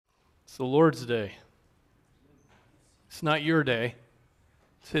It's the Lord's day. It's not your day.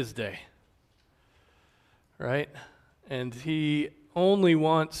 It's His day. Right? And He only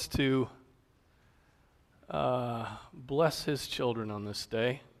wants to bless His children on this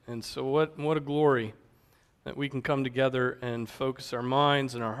day. And so what a glory that we can come together and focus our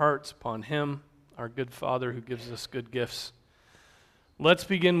minds and our hearts upon Him, our good Father who gives us good gifts. Let's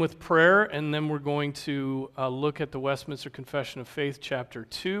begin with prayer, and then we're going to look at the Westminster Confession of Faith, chapter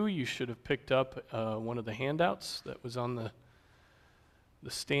 2. You should have picked up one of the handouts that was on the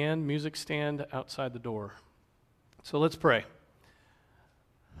stand, music stand outside the door. So let's pray.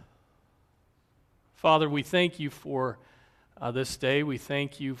 Father, we thank You for this day. We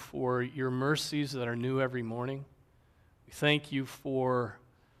thank You for Your mercies that are new every morning. We thank You for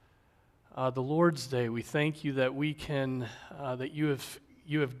the Lord's Day. We thank You that we can, that you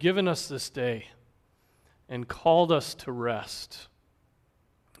have given us this day and called us to rest,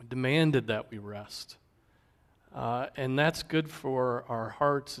 demanded that we rest. And that's good for our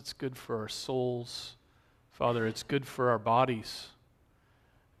hearts, it's good for our souls. Father, it's good for our bodies.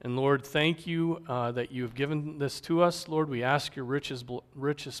 And Lord, thank You that You have given this to us. Lord, we ask Your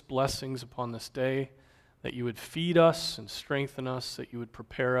richest blessings upon this day, that You would feed us and strengthen us, that You would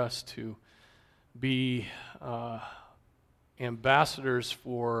prepare us to be ambassadors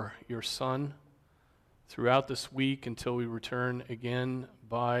for Your Son throughout this week until we return again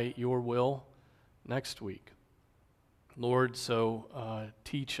by Your will next week. Lord, so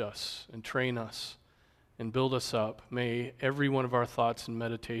teach us and train us and build us up. May every one of our thoughts and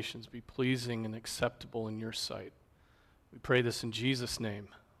meditations be pleasing and acceptable in Your sight. We pray this in Jesus' name.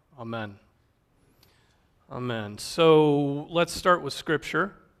 Amen. Amen. So let's start with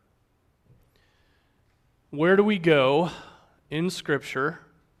Scripture. Where do we go in Scripture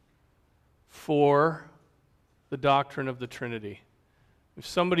for the doctrine of the Trinity? If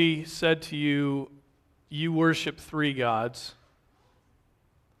somebody said to you, you worship three gods,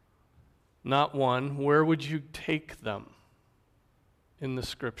 not one, where would you take them in the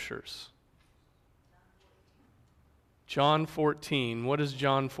Scriptures? John 14. What is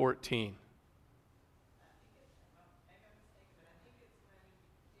John 14?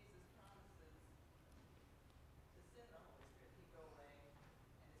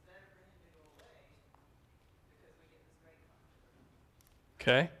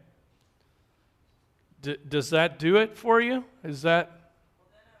 Okay. Does that do it for you? Is that? Well,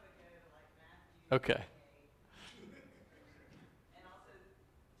 then I would go to like Matthew. Okay. And also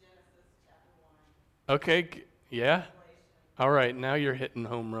Genesis chapter 1. Okay. Yeah. Revelation. All right. Now you're hitting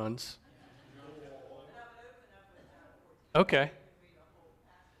home runs. And I would open up with John 14. Okay. You can read a whole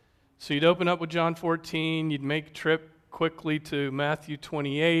passage. So you'd open up with John 14. You'd make a trip quickly to Matthew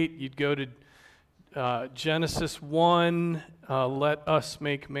 28. You'd go to Genesis 1, let us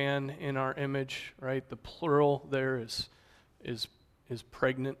make man in our image, right? The plural there is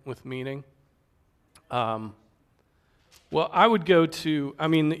pregnant with meaning. Well, I would go to,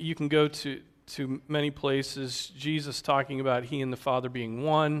 you can go to many places. Jesus talking about He and the Father being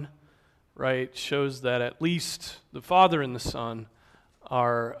one, right? Shows that at least the Father and the Son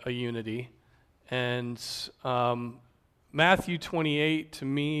are a unity. And Matthew 28 to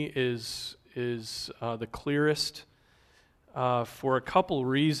me is the clearest for a couple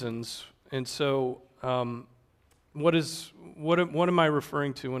reasons. And so what am I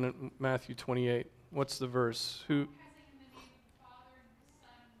referring to in Matthew 28? What's the verse? Who?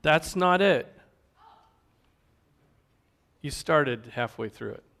 That's not it. You started halfway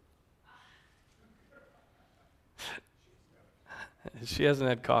through it. She hasn't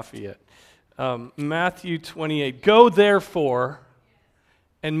had coffee yet. Matthew 28. Go therefore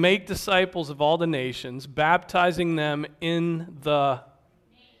and make disciples of all the nations, baptizing them in the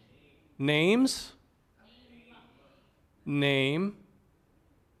names? Name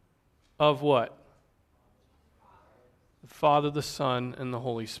of what? The Father, the Son, and the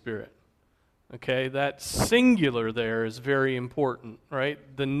Holy Spirit. Okay, that singular there is very important, right?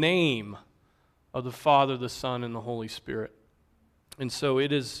 The name of the Father, the Son, and the Holy Spirit. And so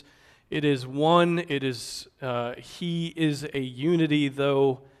it is one, He is a unity,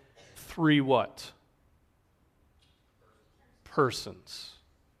 though three what? Persons.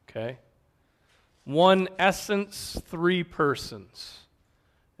 Okay? One essence, three persons.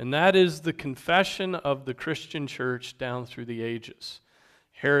 And that is the confession of the Christian church down through the ages.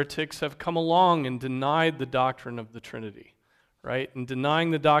 Heretics have come along and denied the doctrine of the Trinity, right? And denying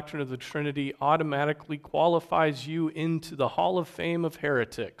the doctrine of the Trinity automatically qualifies you into the Hall of Fame of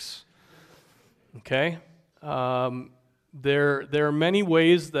heretics. Okay? There are many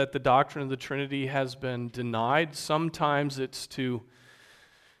ways that the doctrine of the Trinity has been denied. Sometimes it's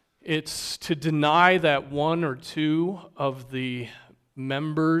It's to deny that one or two of the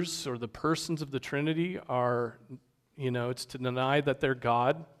members or the persons of the Trinity are, it's to deny that they're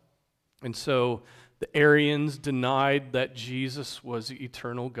God. And so the Arians denied that Jesus was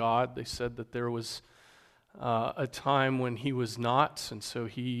eternal God. They said that there was a time when he was not, and so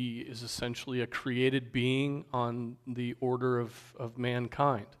he is essentially a created being on the order of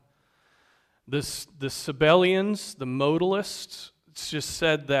mankind. The Sabellians, the modalists, it's just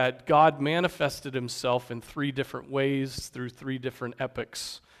said that God manifested himself in three different ways through three different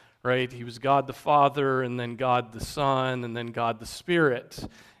epochs, right? He was God the Father, and then God the Son, and then God the Spirit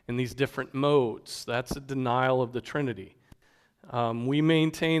in these different modes. That's a denial of the Trinity. We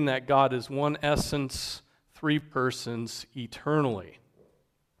maintain that God is one essence, three persons eternally.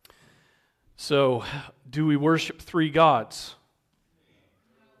 So, do we worship three gods?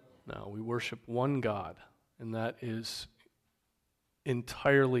 No, we worship one God, and that is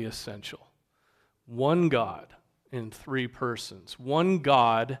entirely essential. One God in three persons. One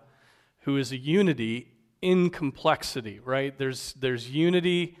God who is a unity in complexity, right? There's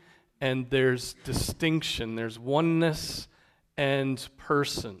unity and there's distinction. There's oneness and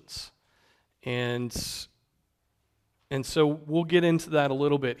persons. And so we'll get into that a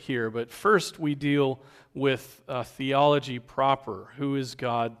little bit here. But first we deal with theology proper. Who is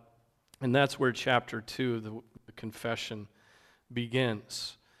God? And that's where chapter 2 of the confession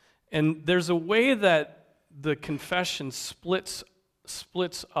begins. And there's a way that the confession splits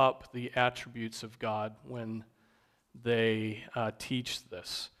up the attributes of God when they teach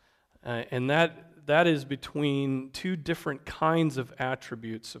this. And that is between two different kinds of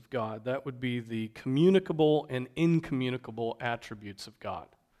attributes of God. That would be the communicable and incommunicable attributes of God.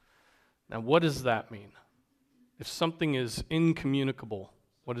 Now, what does that mean? If something is incommunicable,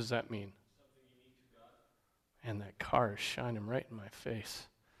 what does that mean? And that car is shining right in my face.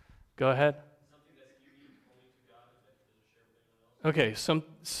 Go ahead. Something that's unique only to God and that he doesn't share with anyone else.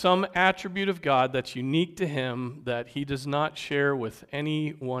 Okay, some attribute of God that's unique to him that he does not share with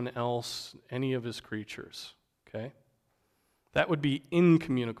anyone else, any of his creatures. Okay? That would be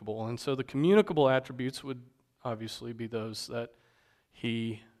incommunicable. And so the communicable attributes would obviously be those that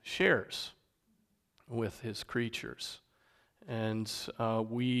he shares with his creatures. And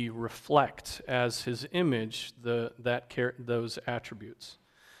we reflect as his image those attributes.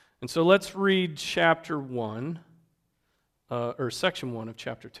 And so let's read chapter 1, or section 1 of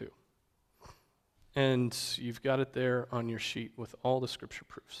chapter 2. And you've got it there on your sheet with all the scripture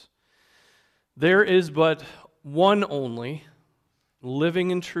proofs. There is but one only,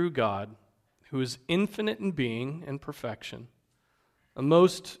 living and true God, who is infinite in being and perfection, a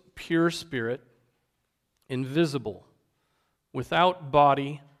most pure spirit, invisible, without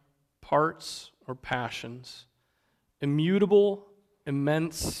body, parts, or passions, immutable,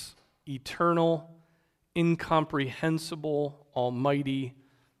 immense, eternal, incomprehensible, almighty,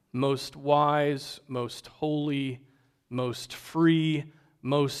 most wise, most holy, most free,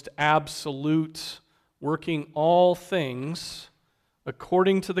 most absolute, working all things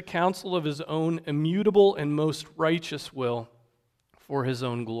according to the counsel of his own immutable and most righteous will for his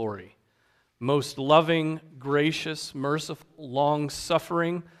own glory. Most loving, gracious, merciful,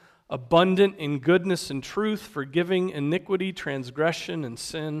 long-suffering, abundant in goodness and truth, forgiving iniquity, transgression, and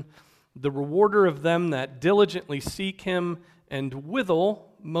sin, the rewarder of them that diligently seek him, and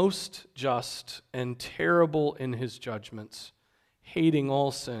withal most just and terrible in his judgments, hating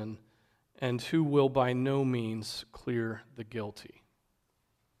all sin, and who will by no means clear the guilty.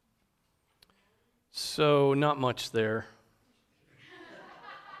 So, not much there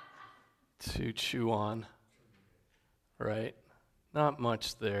to chew on, right? Not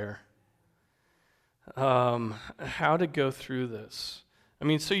much there. How to go through this? I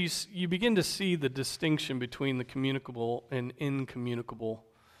mean, so you begin to see the distinction between the communicable and incommunicable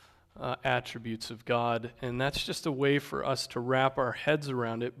attributes of God, and that's just a way for us to wrap our heads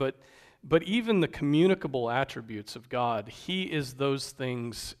around it. But even the communicable attributes of God, he is those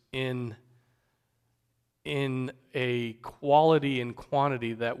things in a quality and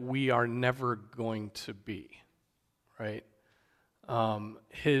quantity that we are never going to be, right?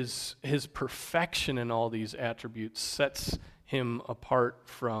 His perfection in all these attributes sets him apart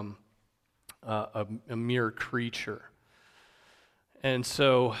from a mere creature. And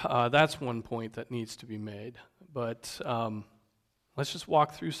so that's one point that needs to be made. But let's just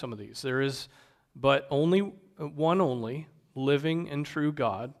walk through some of these. There is but only living and true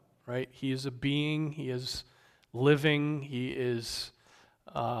God, right? He is a being, he is living, he is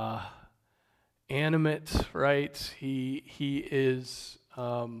animate, right? He is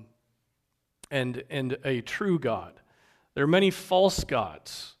and a true God. There are many false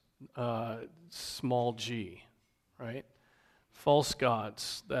gods small g, right? False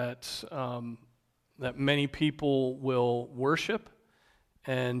gods that that many people will worship,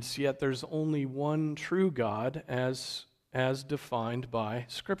 and yet there's only one true God as defined by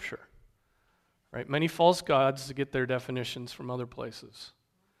Scripture, right? Many false gods get their definitions from other places,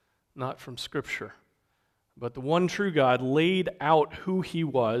 not from Scripture. But the one true God laid out who he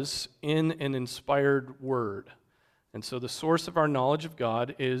was in an inspired word. And so the source of our knowledge of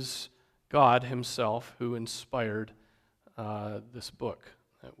God is God himself, who inspired this book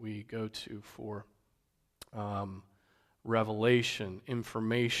that we go to for revelation,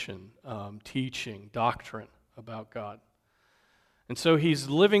 information, teaching, doctrine about God. And so he's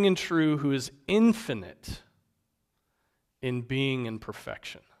living and true, who is infinite in being and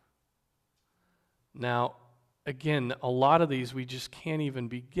perfection. Now, again, a lot of these we just can't even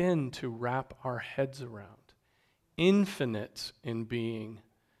begin to wrap our heads around. Infinite in being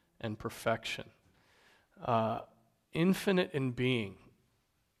and perfection. Infinite in being.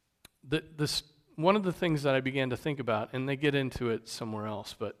 One of the things that I began to think about, and they get into it somewhere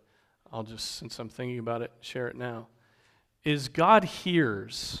else, but I'll just, since I'm thinking about it, share it now, is God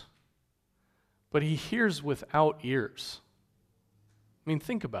hears, but he hears without ears. I mean,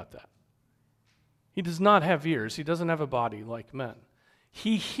 think about that. He does not have ears. He doesn't have a body like men.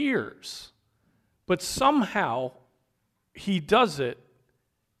 He hears, but somehow he does it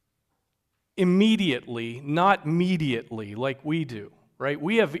immediately, not mediately like we do, right?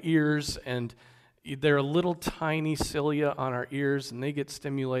 We have ears, and they're a little tiny cilia on our ears, and they get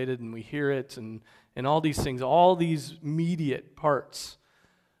stimulated, and we hear it, and all these things, all these mediate parts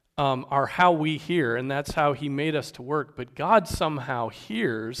are how we hear, and that's how he made us to work. But God somehow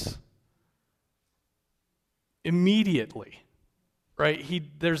hears immediately, right?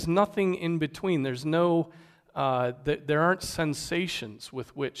 There's nothing in between. There's no, there aren't sensations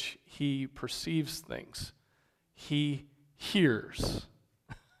with which he perceives things. He hears.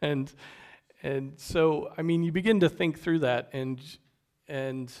 And so, I mean, you begin to think through that, and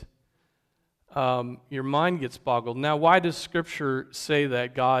your mind gets boggled. Now, why does Scripture say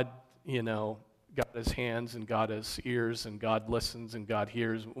that God has hands and God has ears and God listens and God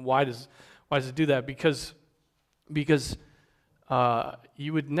hears? Why does it do that? Because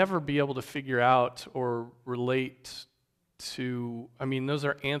you would never be able to figure out or relate to, I mean, those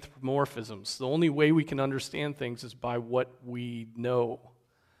are anthropomorphisms. The only way we can understand things is by what we know,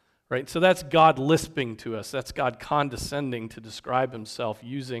 right? So that's God lisping to us. That's God condescending to describe himself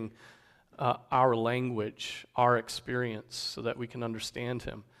using our language, our experience, so that we can understand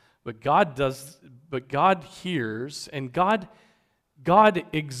him. But God hears, and God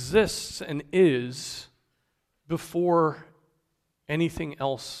exists and is before anything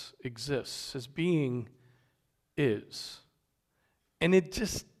else exists. His being is. And it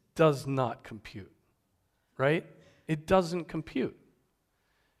just does not compute, right? It doesn't compute.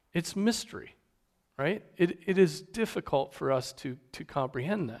 It's mystery, right? It is difficult for us to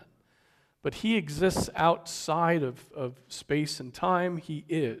comprehend that. But he exists outside of space and time. He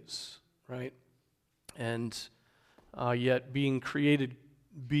is, right? And yet being created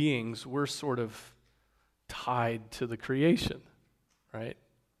beings, we're sort of tied to the creation, right?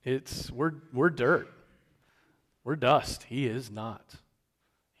 We're dirt. We're dust. He is not.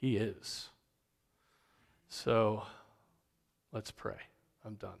 He is. So let's pray.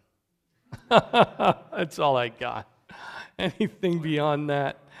 I'm done. That's all I got. Anything beyond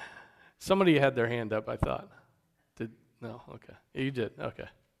that? Somebody had their hand up, I thought. No? Okay. Yeah, you did. Okay.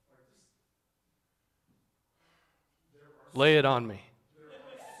 Lay it on me.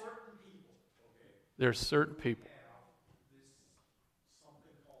 There's certain people.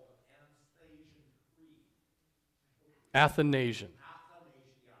 Athanasian.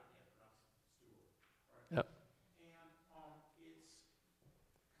 Yep. And it's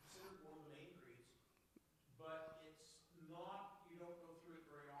considered one of the main creeds, but it's not, you don't go through it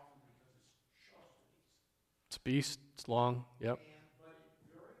very often because it's just a beast. It's a beast, it's long, yep. But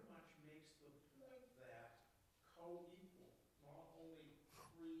it very much makes the point that co-equal, not only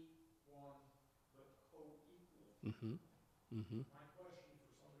free one, but co-equal. Mm-hmm. Mm-hmm. My question for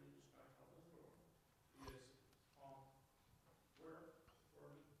somebody who's kind of come into it is, where do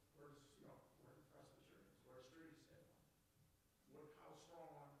Presbyterians, where Street stand? How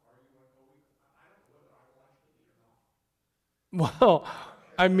strong are you on co-equal? I don't know whether I want you to be or not. Well,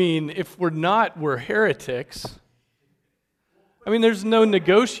 I mean, if we're not, we're heretics. I mean, there's no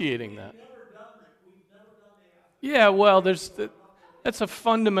negotiating that. We've never done that. Yeah, well, that's a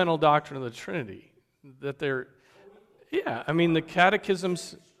fundamental doctrine of the Trinity. That they're, yeah, I mean, the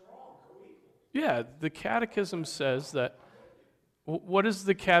catechisms, yeah, the catechism says that, What is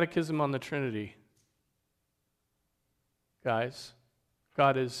the catechism on the Trinity? Guys,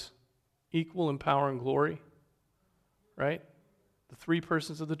 God is equal in power and glory, right? The three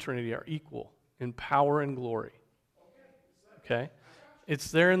persons of the Trinity are equal in power and glory. Okay?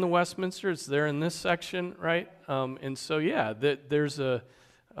 It's there in the Westminster, it's there in this section, right? And so, yeah, there's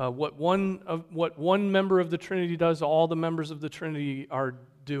what one member of the Trinity does, all the members of the Trinity are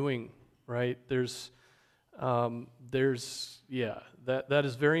doing, right? That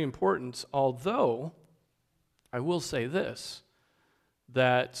is very important. Although, I will say this,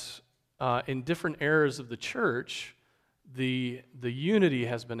 that in different eras of the church, the unity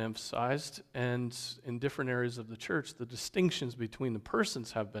has been emphasized, and in different areas of the church, the distinctions between the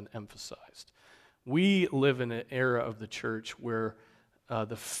persons have been emphasized. We live in an era of the church where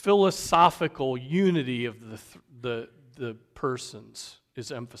the philosophical unity of the persons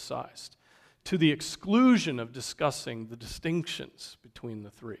is emphasized, to the exclusion of discussing the distinctions between the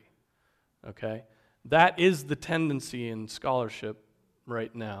three. Okay? That is the tendency in scholarship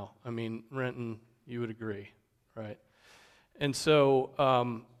right now. I mean, Renton, you would agree, right? And so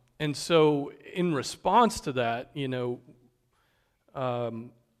in response to that,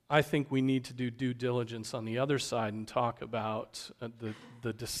 I think we need to do due diligence on the other side and talk about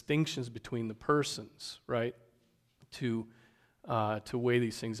the distinctions between the persons, right? To weigh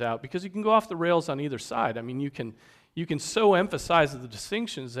these things out, because you can go off the rails on either side. I mean, you can so emphasize the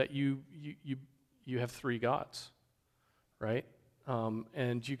distinctions that you have three gods, right?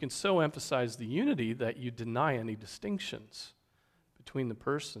 And you can so emphasize the unity that you deny any distinctions between the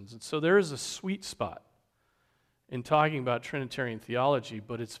persons. And so there is a sweet spot in talking about Trinitarian theology,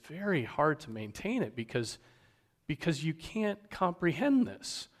 but it's very hard to maintain it because you can't comprehend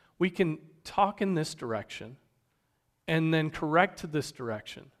this. We can talk in this direction and then correct to this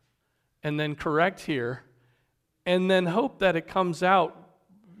direction and then correct here and then hope that it comes out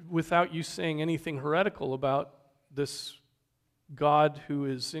without you saying anything heretical about this God who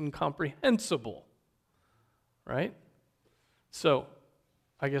is incomprehensible, right? So,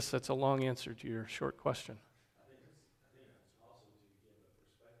 I guess that's a long answer to your short question. I think it's also to give a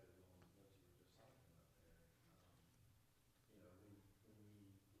perspective on what you were just talking about there.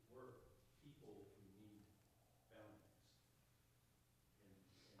 We're people who need boundaries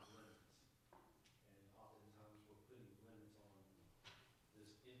and limits. And oftentimes we're putting limits on this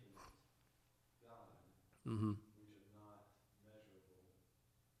infinite God, Mm-hmm. which are not measurable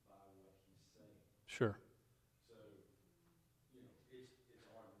by what he's saying. Sure. So, it's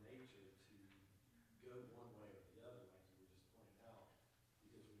our nature to go one way or the other, like you were just pointing out,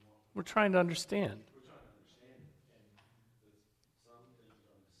 because We're trying to understand. we're trying to understand it, and some things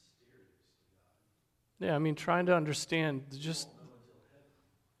are mysterious to God. Yeah, I mean, trying to understand,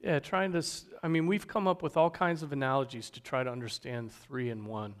 we've come up with all kinds of analogies to try to understand 3 and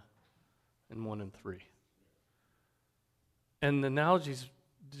 1 and 1 and 3. And the analogies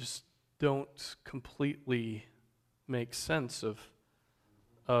just don't completely make sense of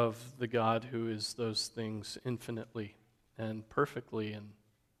the God who is those things infinitely and perfectly and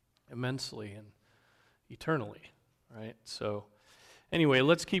immensely and eternally, right? So anyway,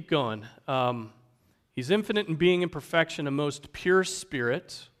 let's keep going. He's infinite in being and perfection, a most pure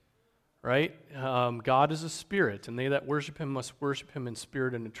spirit, right? God is a spirit, and they that worship him must worship him in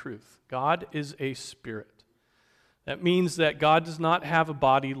spirit and in truth. God is a spirit. That means that God does not have a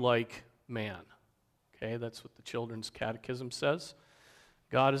body like man. Okay, that's what the Children's Catechism says.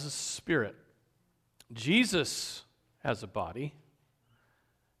 God is a spirit. Jesus has a body,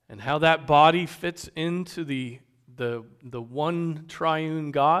 and how that body fits into the one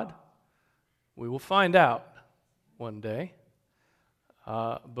triune God, we will find out one day.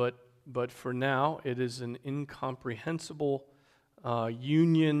 But for now, it is an incomprehensible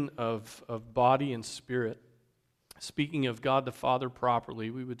union of body and spirit. Speaking of God the Father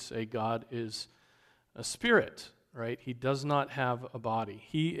properly, we would say God is a spirit, right? He does not have a body.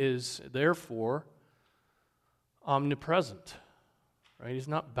 He is, therefore, omnipresent, right? He's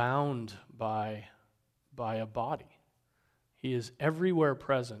not bound by a body. He is everywhere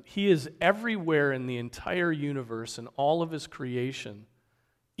present. He is everywhere in the entire universe and all of his creation,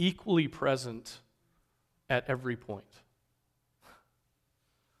 equally present at every point.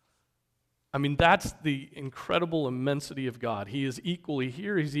 I mean, that's the incredible immensity of God. He is equally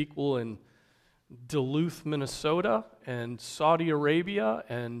here. He's equal in Duluth, Minnesota, and Saudi Arabia,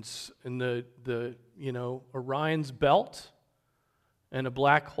 and in the Orion's belt, and a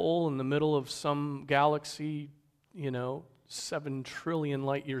black hole in the middle of some galaxy, 7 trillion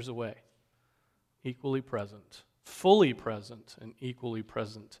light years away. Equally present, fully present, and equally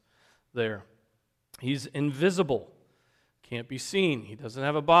present there. He's invisible. can't be seen. He doesn't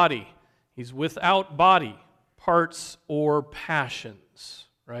have a body. He's without body, parts, or passions,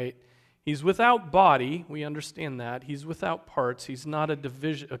 right? He's without body. We understand that. He's without parts. He's not a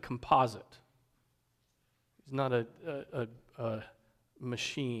composite. He's not a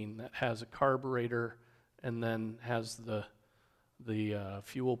machine that has a carburetor and then has the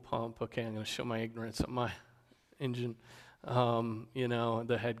fuel pump. Okay, I'm going to show my ignorance of my engine.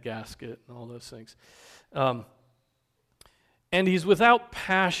 The head gasket and all those things. And he's without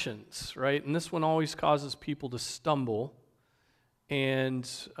passions, right? And this one always causes people to stumble. And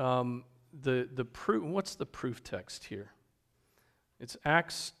the proof, what's the proof text here? It's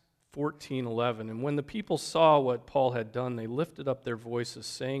Acts 14:11. And when the people saw what Paul had done, they lifted up their voices,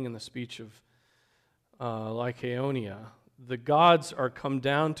 saying in the speech of Lycaonia, "The gods are come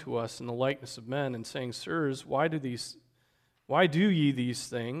down to us in the likeness of men," and saying, "Sirs, why do ye these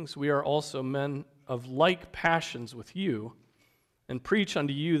things? We are also men of like passions with you, and preach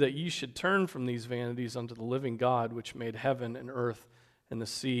unto you that ye should turn from these vanities unto the living God, which made heaven and earth and the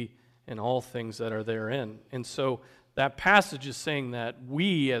sea and all things that are therein." And so that passage is saying that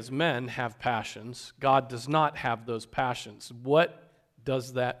we as men have passions. God does not have those passions. What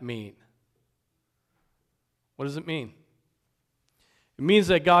does that mean? What does it mean? It means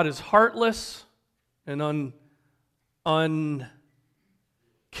that God is heartless and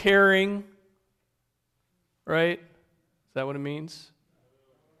uncaring, right? Is that what it means?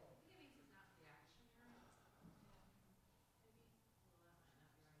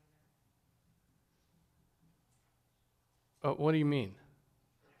 What do you mean?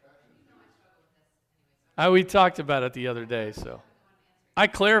 We talked about it the other day, so I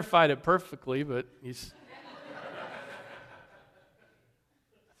clarified it perfectly, but he's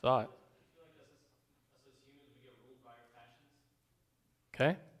thought.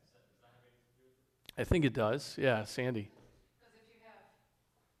 Okay. I think it does. Yeah, Sandy. Because if you have,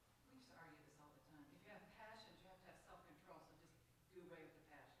 we used to argue this all the time. If you have passions, you have to have self-control. So just do away with the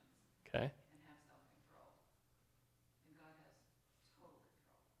passions Okay. and have self-control. And God has total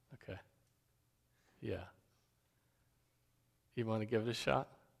control. Okay. Yeah. You want to give it a shot?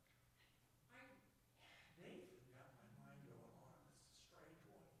 Nathan got my mind going on. This is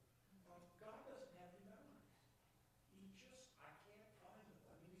a strange one. God doesn't have any memories. I can't find them.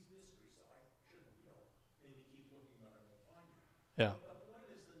 I mean, these mysteries, so I should, maybe keep looking, but I won't find them. Yeah. The point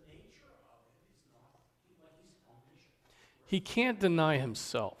is the nature of it is not, he's omniscient. He can't deny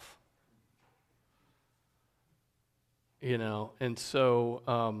himself. And so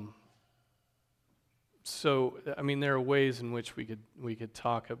I mean, there are ways in which we could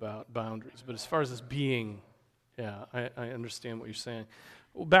talk about boundaries, but as far as this being, yeah, I understand what you're saying.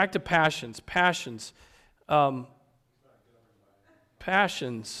 Well, back to passions. Passions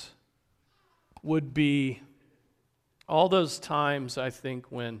would be all those times, I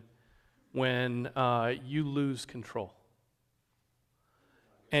think, when you lose control.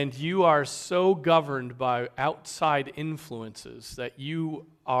 And you are so governed by outside influences that you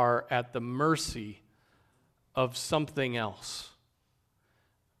are at the mercy of something else.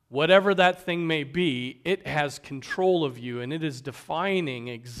 Whatever that thing may be, it has control of you, and it is defining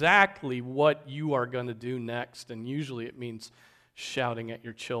exactly what you are going to do next. And usually it means shouting at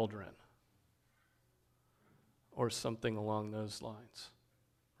your children or something along those lines,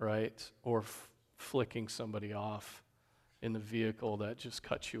 right? Or flicking somebody off in the vehicle that just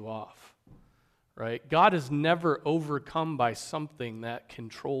cuts you off, right? God is never overcome by something that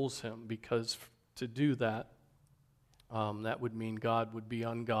controls him, because to do that, that would mean God would be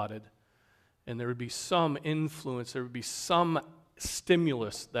unguarded, and there would be some influence, there would be some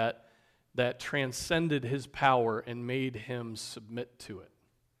stimulus that transcended his power and made him submit to it.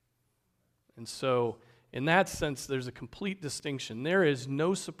 And so, in that sense, there's a complete distinction. There is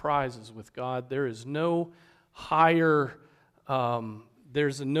no surprises with God. There is no higher knowledge.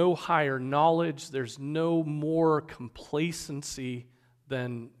 There's no more complacency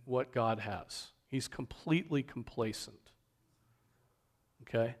than what God has. He's completely complacent.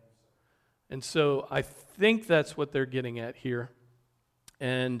 Okay? And so I think that's what they're getting at here.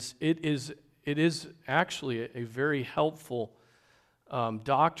 And it is actually a very helpful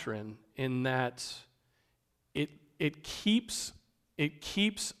doctrine, in that it keeps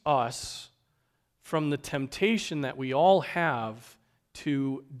us from the temptation that we all have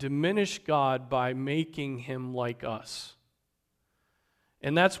to diminish God by making him like us.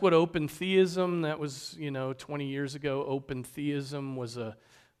 And that's what open theism, that was, 20 years ago, open theism was a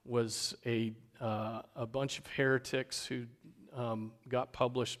bunch of heretics who got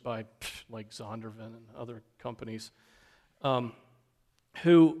published by like Zondervan and other companies,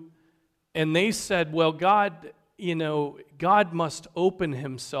 and they said, well, God, God must open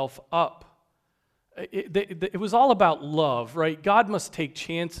himself up. It was all about love, right? God must take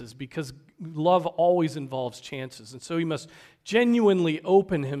chances because love always involves chances. And so he must genuinely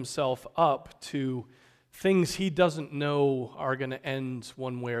open himself up to things he doesn't know are going to end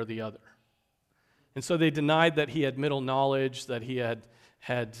one way or the other. And so they denied that he had middle knowledge, that he had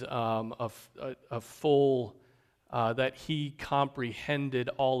a full, that he comprehended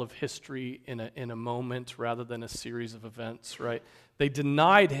all of history in a moment rather than a series of events, right? They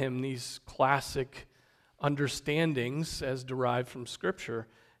denied him these classic understandings as derived from Scripture,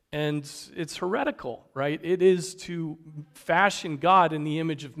 and it's heretical, right? It is to fashion God in the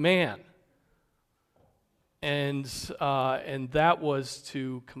image of man, and that was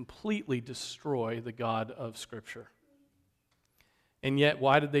to completely destroy the God of Scripture. And yet,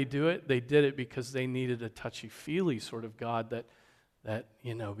 why did they do it? They did it because they needed a touchy-feely sort of God that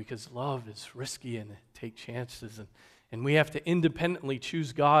because love is risky and take chances, and we have to independently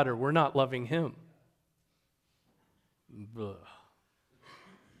choose God or we're not loving him. Blah.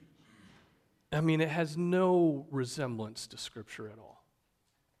 I mean, it has no resemblance to Scripture at all.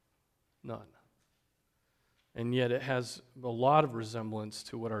 None. And yet it has a lot of resemblance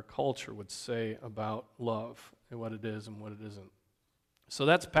to what our culture would say about love and what it is and what it isn't. So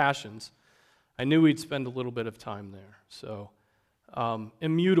that's passions. I knew we'd spend a little bit of time there. So,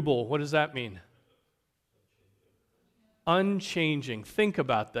 immutable, what does that mean? Unchanging. Think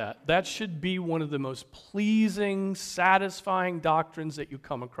about that. That should be one of the most pleasing, satisfying doctrines that you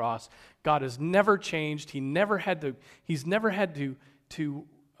come across. God has never changed. He's never had to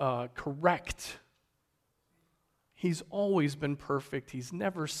correct. He's always been perfect. He's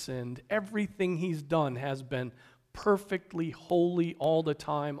never sinned. Everything he's done has been perfectly holy all the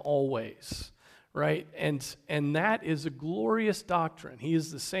time, always, right? And that is a glorious doctrine. He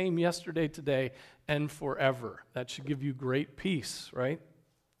is the same yesterday, today, and forever. That should give you great peace, right?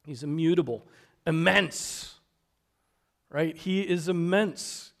 He's immutable, immense, right? He is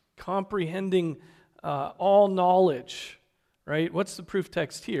immense, comprehending all knowledge, right? What's the proof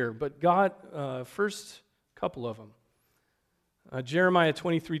text here? But God, first couple of them. Jeremiah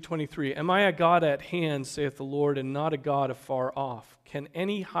 23:23. Am I a God at hand, saith the Lord, and not a God afar off? Can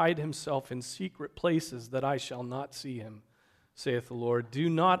any hide himself in secret places that I shall not see him, saith the Lord? Do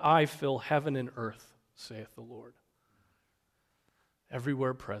not I fill heaven and earth, saith the Lord?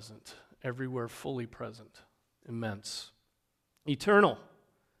 Everywhere present, everywhere fully present, immense. Eternal.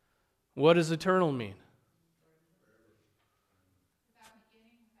 What does eternal mean?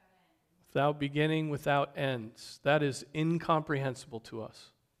 Without beginning, without ends. That is incomprehensible to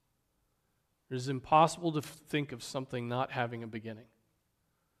us. It is impossible to think of something not having a beginning.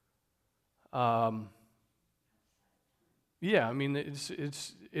 Yeah, I mean,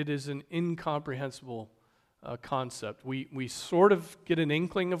 it is an incomprehensible concept. We sort of get an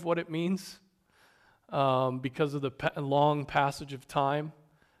inkling of what it means because of the long passage of time.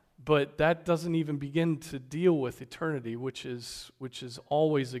 But that doesn't even begin to deal with eternity, which is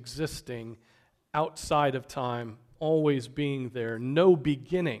always existing outside of time, always being there, no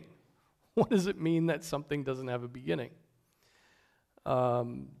beginning. What does it mean that something doesn't have a beginning?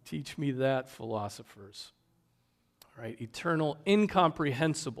 Teach me that, philosophers. All right, eternal,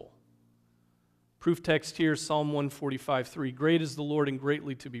 incomprehensible. Proof text here, Psalm 145:3. Great is the Lord and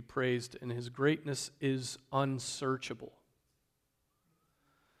greatly to be praised, and his greatness is unsearchable.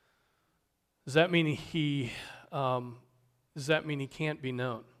 Does that mean he can't be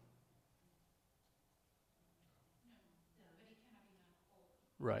known?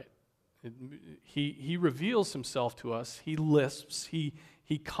 Right. He reveals himself to us. He lisps. He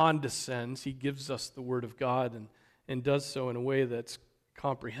condescends. He gives us the word of God and does so in a way that's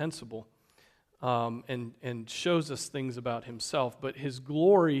comprehensible and shows us things about himself. But his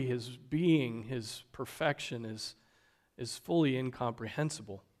glory, his being, his perfection is fully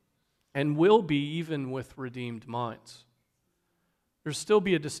incomprehensible. And will be even with redeemed minds. There'll still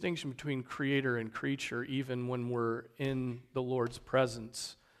be a distinction between creator and creature even when we're in the Lord's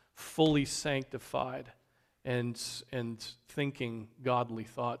presence, fully sanctified and thinking godly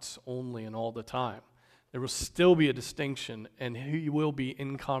thoughts only and all the time. There will still be a distinction, and he will be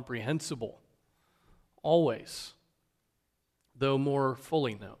incomprehensible, always, though more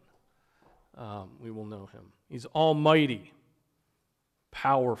fully known. We will know him. He's almighty,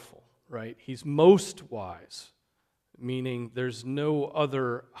 powerful. Right? He's most wise, meaning there's no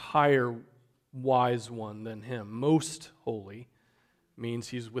other higher wise one than him. Most holy means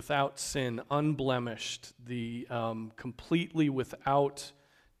he's without sin, unblemished, completely without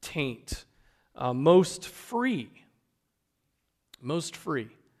taint. Most free. Most free.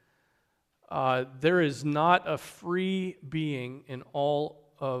 there is not a free being in all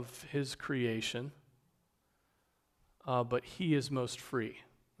of his creation, but he is most free.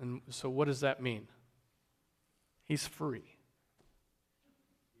 And so what does that mean? He's free. He's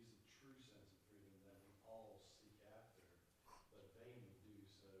the true sense of freedom that we all seek after, but vainly do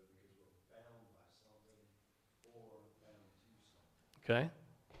so because we're bound by something or bound to something. Okay?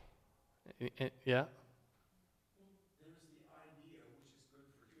 Yeah? There's the idea, which is good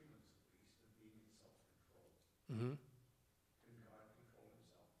for humans at least, of being in self-control. Mm-hmm. Can God control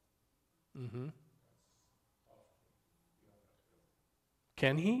himself? Mm-hmm. That's tough. You don't have to go.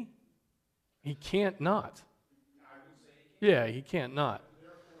 Can he? He can't not. I would say he can. Yeah, he can't not.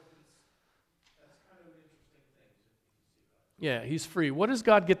 Therefore, that's kind of an interesting thing, if you can see that. Yeah, he's free. What does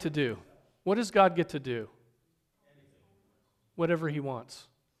God get to do? What does God get to do? Whatever he wants.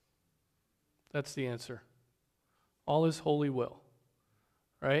 That's the answer. All his holy will.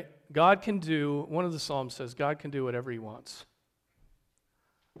 Right? God can do, one of the Psalms says, God can do whatever he wants.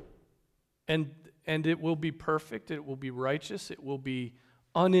 And it will be perfect, it will be righteous, it will be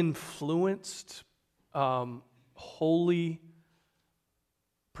uninfluenced, holy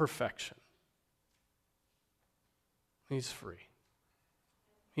perfection. He's free.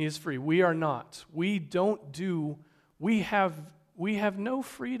 He is free. We are not. We have no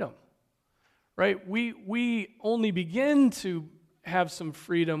freedom. Right? We only begin to have some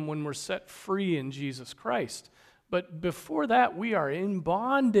freedom when we're set free in Jesus Christ. But before that, we are in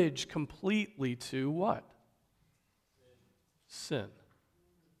bondage completely to what? Sin.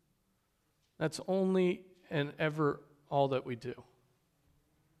 That's only and ever all that we do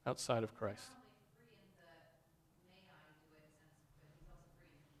outside of Christ. Free in the may I do it sense, but he's also free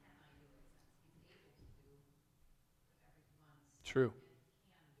in the can I do it sense. He's able to do whatever he wants. True. And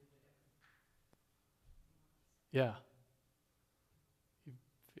can do whatever Yeah.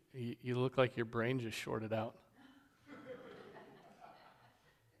 You look like your brain just shorted out. There are lots of things that I may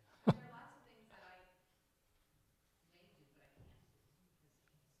do, but I can't do because he's not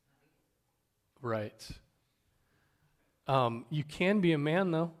able to. Right. You can be a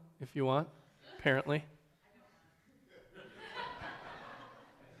man, though, if you want, apparently.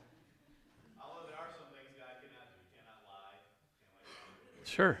 Although there are some things God cannot do. He cannot lie.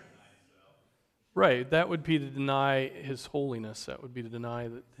 Sure. Right, that would be to deny his holiness. That would be to deny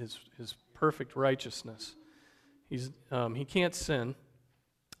that his perfect righteousness. He can't sin.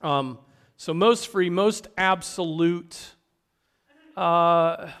 So most free, most absolute.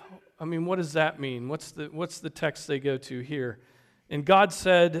 What does that mean? What's the text they go to here? And God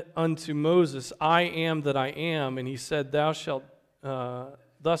said unto Moses, I am that I am. And he said, thus shalt thou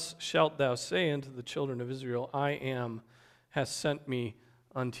say unto the children of Israel, I am, has sent me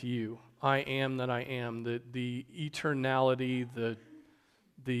unto you. I am that I am. The eternality,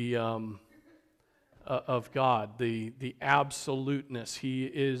 of God, the absoluteness. He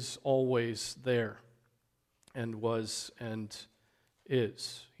is always there, and was and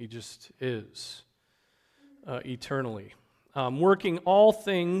is. He just is eternally. Working all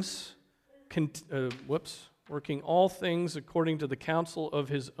things according to the counsel of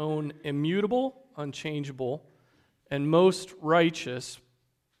his own immutable, unchangeable, and most righteous,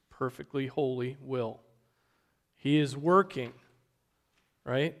 perfectly holy will. He is working,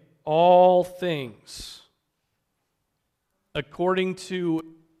 right? All things according to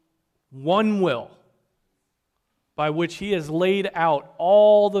one will, by which he has laid out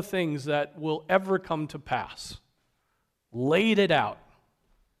all the things that will ever come to pass. Laid it out.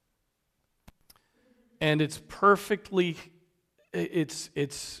 And it's perfectly, it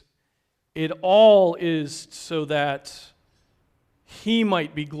all is so that he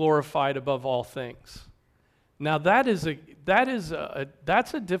might be glorified above all things. Now that's a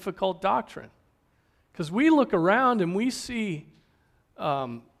difficult doctrine, because we look around and we see,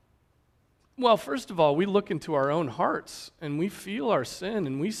 first of all, we look into our own hearts and we feel our sin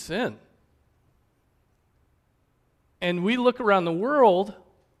and we sin. And we look around the world,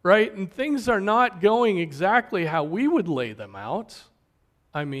 right, and things are not going exactly how we would lay them out.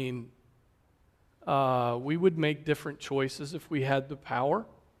 We would make different choices if we had the power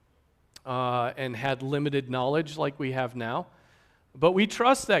and had limited knowledge like we have now. But we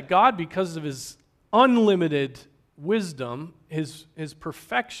trust that God, because of his unlimited wisdom, his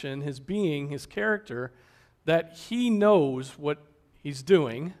perfection, his being, his character, that he knows what he's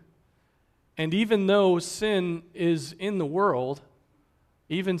doing. And even though sin is in the world,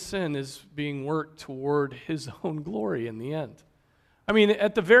 even sin is being worked toward his own glory in the end.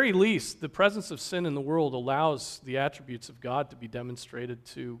 At the very least, the presence of sin in the world allows the attributes of God to be demonstrated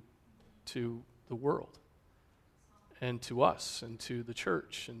to the world. and to us and to the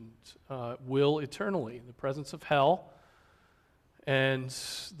church, and will eternally. The presence of hell and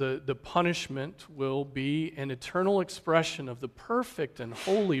the punishment will be an eternal expression of the perfect and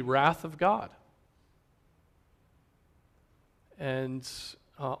holy wrath of God. And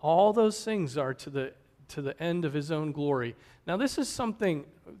all those things are to the end of his own glory. Now, this is something,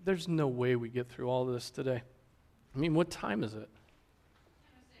 there's no way we get through all this today. I mean, what time is it?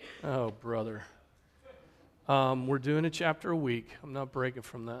 Oh, brother. We're doing a chapter a week. I'm not breaking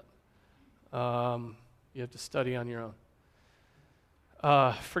from that. You have to study on your own.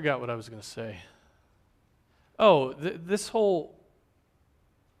 I forgot what I was going to say. Oh, this whole,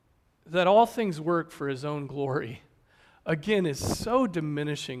 that all things work for his own glory, again, is so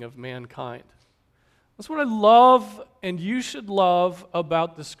diminishing of mankind. That's what I love, and you should love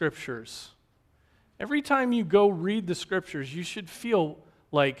about the Scriptures. Every time you go read the Scriptures, you should feel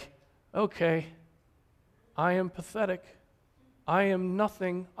like, okay, I am pathetic. I am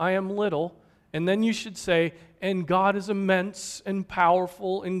nothing. I am little. And then you should say, and God is immense and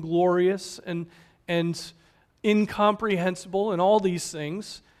powerful and glorious and incomprehensible and all these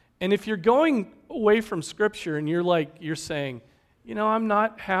things. And if you're going away from Scripture and you're saying, you know, I'm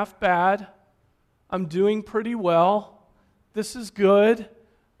not half bad. I'm doing pretty well. This is good.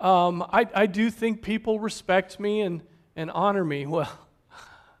 I do think people respect me and honor me. Well,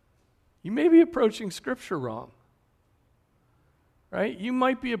 you may be approaching Scripture wrong. Right? You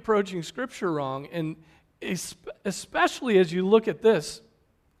might be approaching Scripture wrong, and especially as you look at this,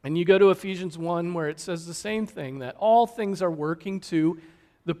 and you go to Ephesians 1 where it says the same thing, that all things are working to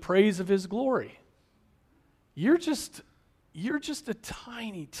the praise of his glory. You're just a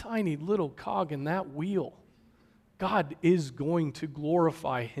tiny, tiny little cog in that wheel. God is going to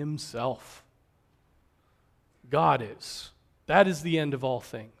glorify himself. God is. That is the end of all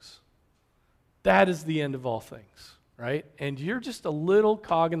things. That is the end of all things, right? And you're just a little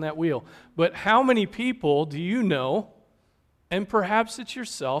cog in that wheel. But how many people do you know, and perhaps it's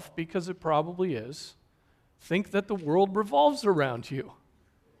yourself, because it probably is, think that the world revolves around you?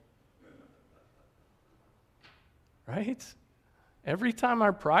 Right? Every time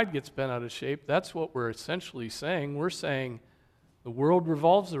our pride gets bent out of shape, that's what we're essentially saying. We're saying the world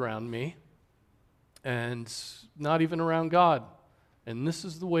revolves around me and not even around God. And this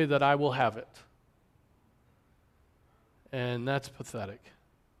is the way that I will have it. And that's pathetic.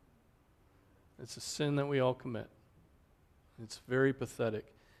 It's a sin that we all commit. It's very pathetic.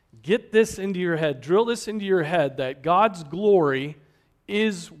 Get this into your head. Drill this into your head that God's glory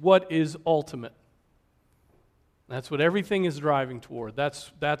is what is ultimate. That's what everything is driving toward.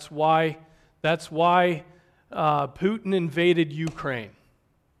 That's why Putin invaded Ukraine.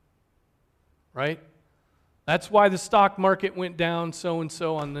 Right? That's why the stock market went down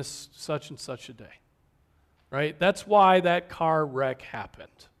so-and-so on this such and such a day. Right? That's why that car wreck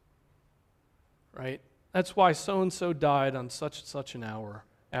happened. Right? That's why so-and-so died on such and such an hour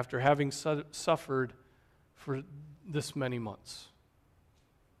after having suffered for this many months.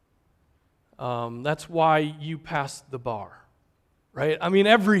 That's why you passed the bar. Right? I mean,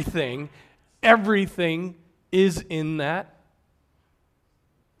 everything is in that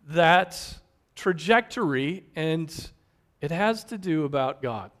trajectory, and it has to do about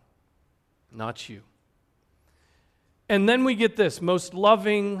God, not you. And then we get this: most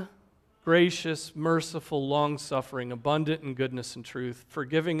loving, gracious, merciful, long-suffering, abundant in goodness and truth,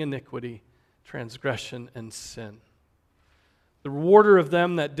 forgiving iniquity, transgression, and sin. The rewarder of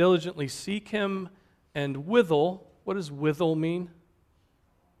them that diligently seek him, and withal. What does withal mean?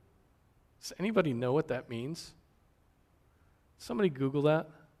 Does anybody know what that means? Somebody Google that.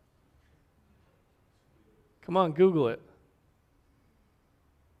 Come on, Google it.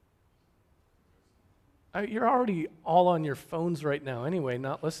 You're already all on your phones right now anyway,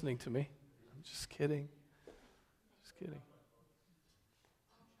 not listening to me. I'm just kidding. Just kidding.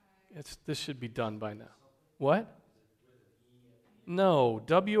 This should be done by now. What? No,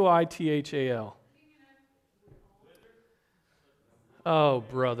 W-I-T-H-A-L. Oh,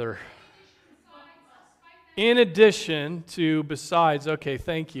 brother. In addition to, besides, okay,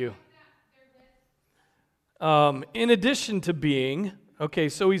 thank you. In addition to being, okay,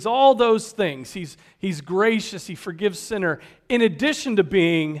 so he's all those things. He's gracious, he forgives sinner, in addition to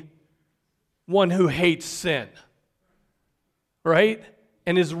being one who hates sin, right?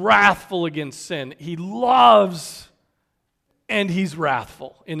 And is wrathful against sin. He loves and he's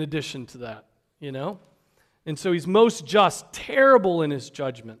wrathful in addition to that, you know? And so he's most just, terrible in his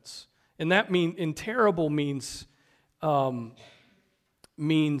judgments. And that terrible means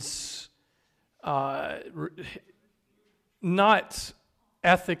not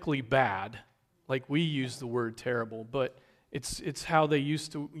ethically bad, like we use the word terrible, but it's how they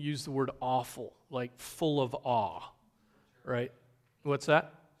used to use the word awful, like full of awe, right? What's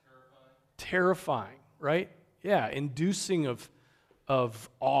that? Terrifying, right? Yeah, inducing of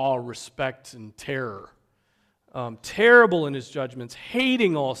awe, respect, and terror. Terrible in his judgments,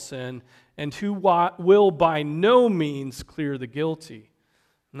 hating all sin, and who will by no means clear the guilty.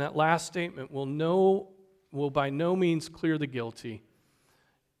 And that last statement, will by no means clear the guilty,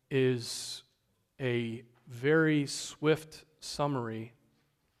 is a very swift summary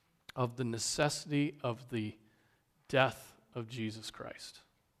of the necessity of the death of Jesus Christ.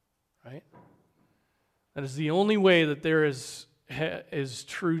 Right? That is the only way that there is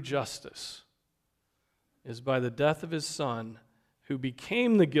true justice, is by the death of his Son, who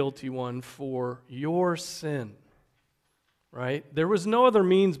became the guilty one for your sin. Right? There was no other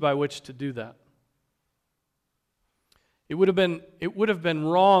means by which to do that. It would have been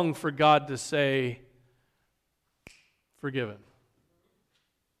wrong for God to say, forgiven,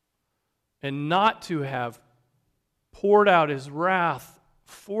 and not to have poured out his wrath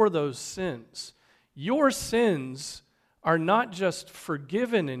for those sins. Your sins are not just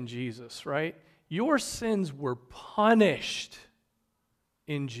forgiven in Jesus, right? Your sins were punished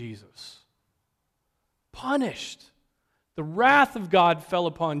in Jesus. Punished. The wrath of God fell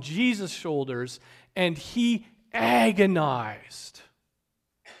upon Jesus' shoulders, and he agonized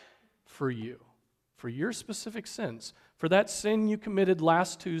for you, for your specific sins, for that sin you committed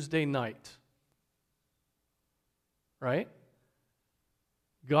last Tuesday night. Right?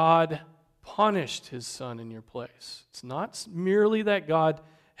 God punished his Son in your place. It's not merely that God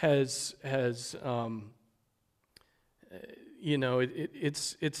has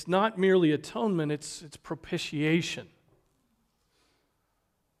it's not merely atonement, it's propitiation.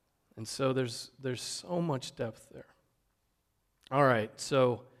 And so there's so much depth there. All right,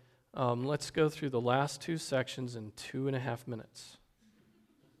 so let's go through the last two sections in 2.5 minutes.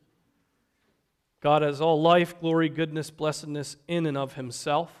 God has all life, glory, goodness, blessedness in and of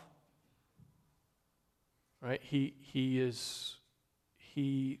himself. Right?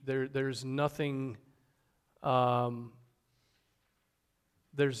 There's nothing,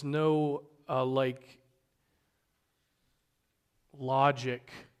 there's no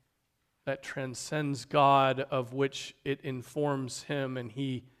logic that transcends God, of which it informs him and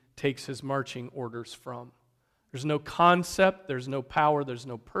he takes his marching orders from. There's no concept, there's no power, there's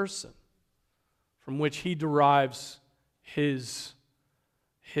no person from which he derives his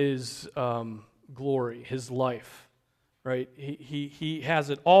glory, his life, right? He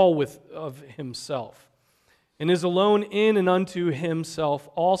has it all of himself, and is alone in and unto himself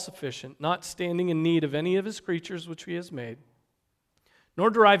all sufficient, not standing in need of any of his creatures which he has made, nor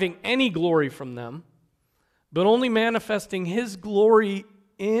deriving any glory from them, but only manifesting his glory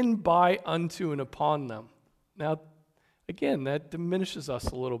in, by, unto, and upon them. Now, again, that diminishes us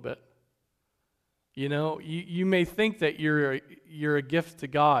a little bit. You know, you may think that you're a gift to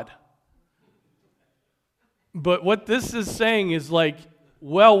God. But what this is saying is like,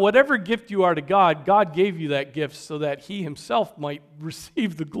 well, whatever gift you are to God, God gave you that gift so that he himself might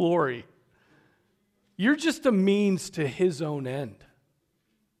receive the glory. You're just a means to his own end.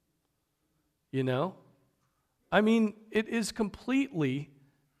 You know? I mean, it is completely,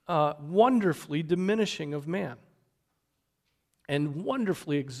 wonderfully diminishing of man, and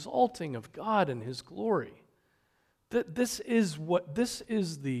wonderfully exalting of God and his glory. This is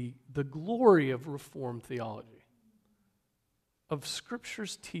the glory of Reformed theology, of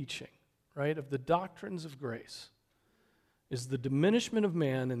Scripture's teaching, right, of the doctrines of grace, is the diminishment of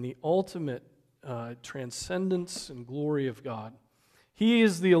man and the ultimate transcendence and glory of God. He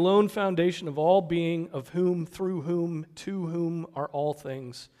is the alone foundation of all being, of whom, through whom, to whom are all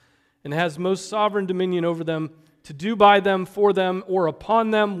things, and has most sovereign dominion over them, to do by them, for them, or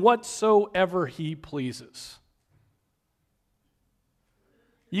upon them whatsoever he pleases.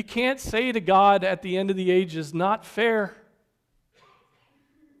 You can't say to God at the end of the ages, not fair.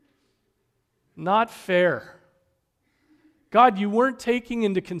 Not fair. God, you weren't taking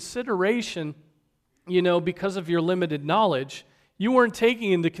into consideration, because of your limited knowledge, you weren't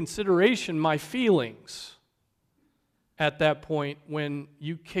taking into consideration my feelings at that point when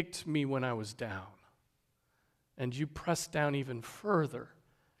you kicked me when I was down. And you pressed down even further,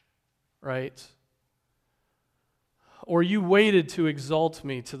 right? Or you waited to exalt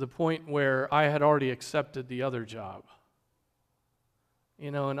me to the point where I had already accepted the other job.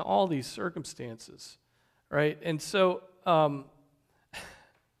 In all these circumstances, right? And so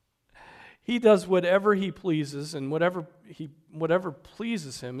he does whatever he pleases, and whatever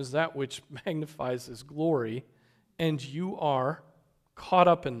pleases him is that which magnifies his glory, and you are caught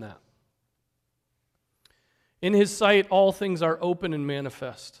up in that. In his sight, all things are open and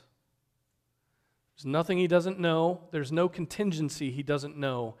manifest. There's nothing he doesn't know. There's no contingency he doesn't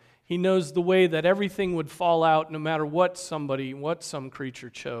know. He knows the way that everything would fall out no matter what some creature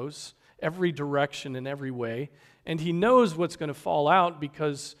chose, every direction in every way. And he knows what's going to fall out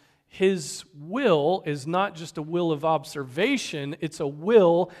because his will is not just a will of observation, it's a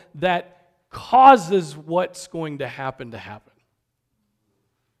will that causes what's going to happen.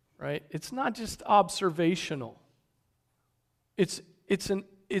 Right? It's not just observational. It's an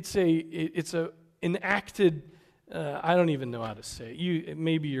enacted. I don't even know how to say it.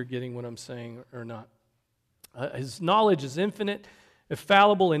 Maybe you're getting what I'm saying or not. His knowledge is infinite,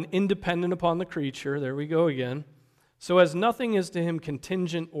 infallible, and independent upon the creature. There we go again. So as nothing is to him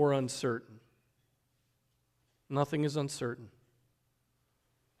contingent or uncertain. Nothing is uncertain.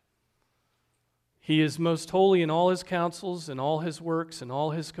 He is most holy in all his counsels, and all his works, and all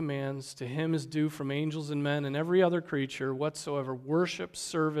his commands. To him is due from angels and men and every other creature whatsoever worship,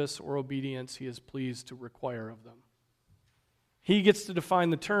 service, or obedience he is pleased to require of them. He gets to define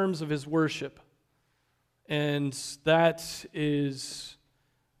the terms of his worship, and that is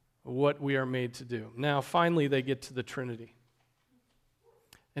what we are made to do. Now, finally, they get to the Trinity.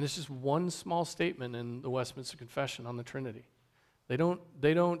 And it's just one small statement in the Westminster Confession on the Trinity. They don't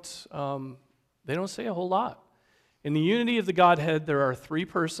say a whole lot. In the unity of the Godhead, there are three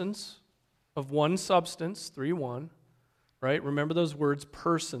persons of one substance, 3-1, right? Remember those words,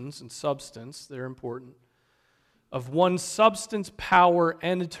 persons and substance, they're important. Of one substance, power,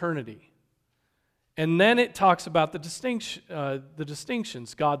 and eternity. And then it talks about the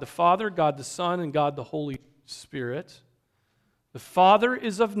distinctions, God the Father, God the Son, and God the Holy Spirit. The Father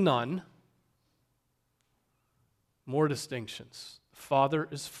is of none. More distinctions. The Father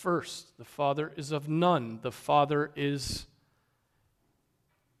is first. The Father is of none. The Father is,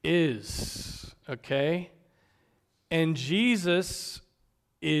 okay? And Jesus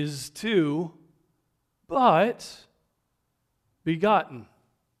is too, but begotten.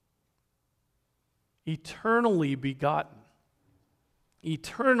 Eternally begotten.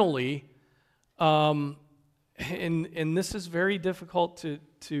 Eternally, and this is very difficult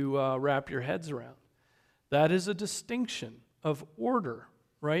to wrap your heads around. That is a distinction of order,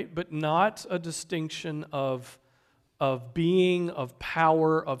 right? But not a distinction of being, of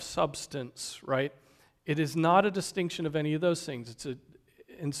power, of substance, right? It is not a distinction of any of those things.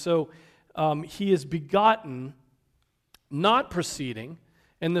 He is begotten, not proceeding,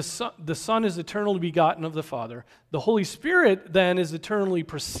 and the Son is eternally begotten of the Father. The Holy Spirit then is eternally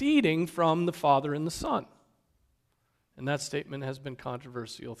proceeding from the Father and the Son. And that statement has been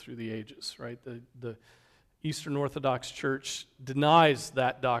controversial through the ages, right? The Eastern Orthodox Church denies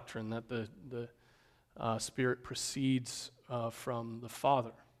that doctrine, that the Spirit proceeds from the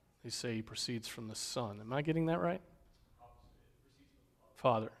Father. They say he proceeds from the Son. Am I getting that right?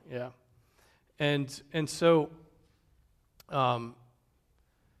 Father, yeah. And so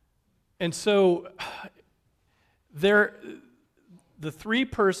the three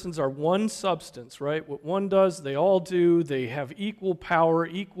persons are one substance, right? What one does, they all do. They have equal power,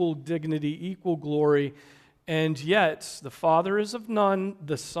 equal dignity, equal glory. And yet, the Father is of none,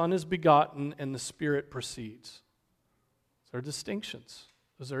 the Son is begotten, and the Spirit proceeds. Those are distinctions.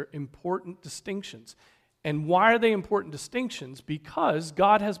 Those are important distinctions. And why are they important distinctions? Because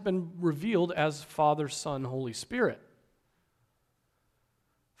God has been revealed as Father, Son, Holy Spirit.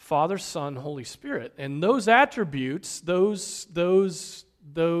 Father, Son, Holy Spirit. And those attributes, those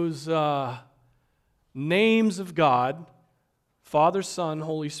names of God, Father, Son,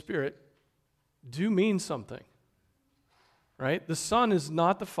 Holy Spirit, do mean something. Right? The Son is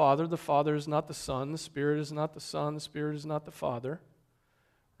not the Father is not the Son, the Spirit is not the Son, the Spirit is not the Father.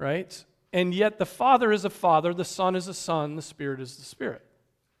 Right? And yet the Father is a Father, the Son is a Son, the Spirit is the Spirit.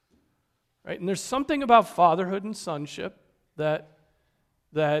 Right? And there's something about fatherhood and sonship that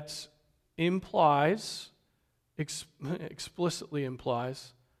implies, explicitly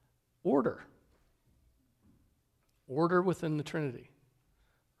implies, order. Order within the Trinity.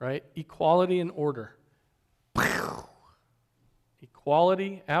 Right? Equality and order.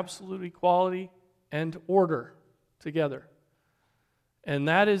 Equality, absolute equality, and order together. And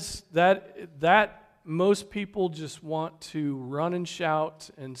that most people just want to run and shout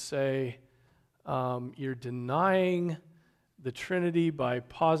and say, you're denying the Trinity by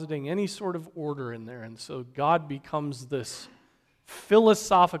positing any sort of order in there. And so God becomes this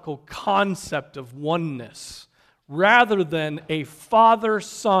philosophical concept of oneness rather than a Father,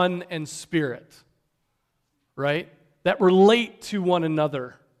 Son, and Spirit, right? That relate to one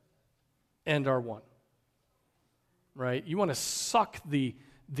another and are one. Right? You want to suck the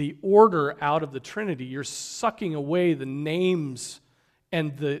the order out of the Trinity. You're sucking away the names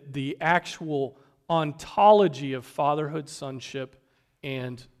and the actual ontology of fatherhood, sonship,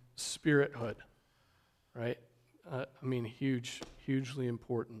 and spirithood, right? Hugely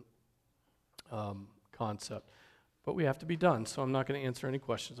important concept. But we have to be done, so I'm not going to answer any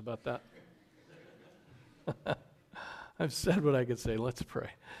questions about that. I've said what I could say. Let's pray.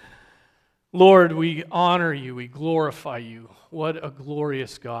 Lord, we honor you. We glorify you. What a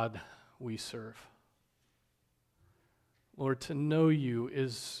glorious God we serve. Lord, to know you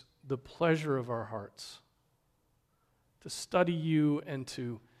is the pleasure of our hearts. To study you and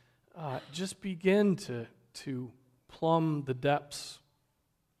to just begin to plumb the depths,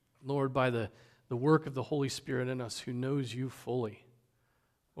 Lord, by the work of the Holy Spirit in us who knows you fully.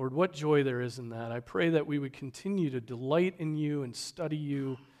 Lord, what joy there is in that. I pray that we would continue to delight in you and study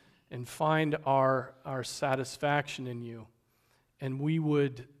you and find our satisfaction in you. And we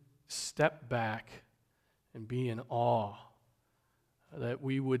would step back and be in awe, that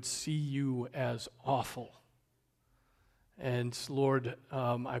we would see you as awful. And Lord,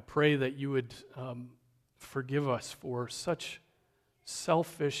 I pray that you would forgive us for such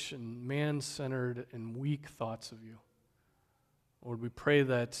selfish and man-centered and weak thoughts of you. Lord, we pray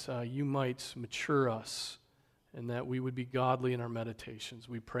that you might mature us and that we would be godly in our meditations.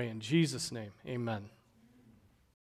 We pray in Jesus' name, amen.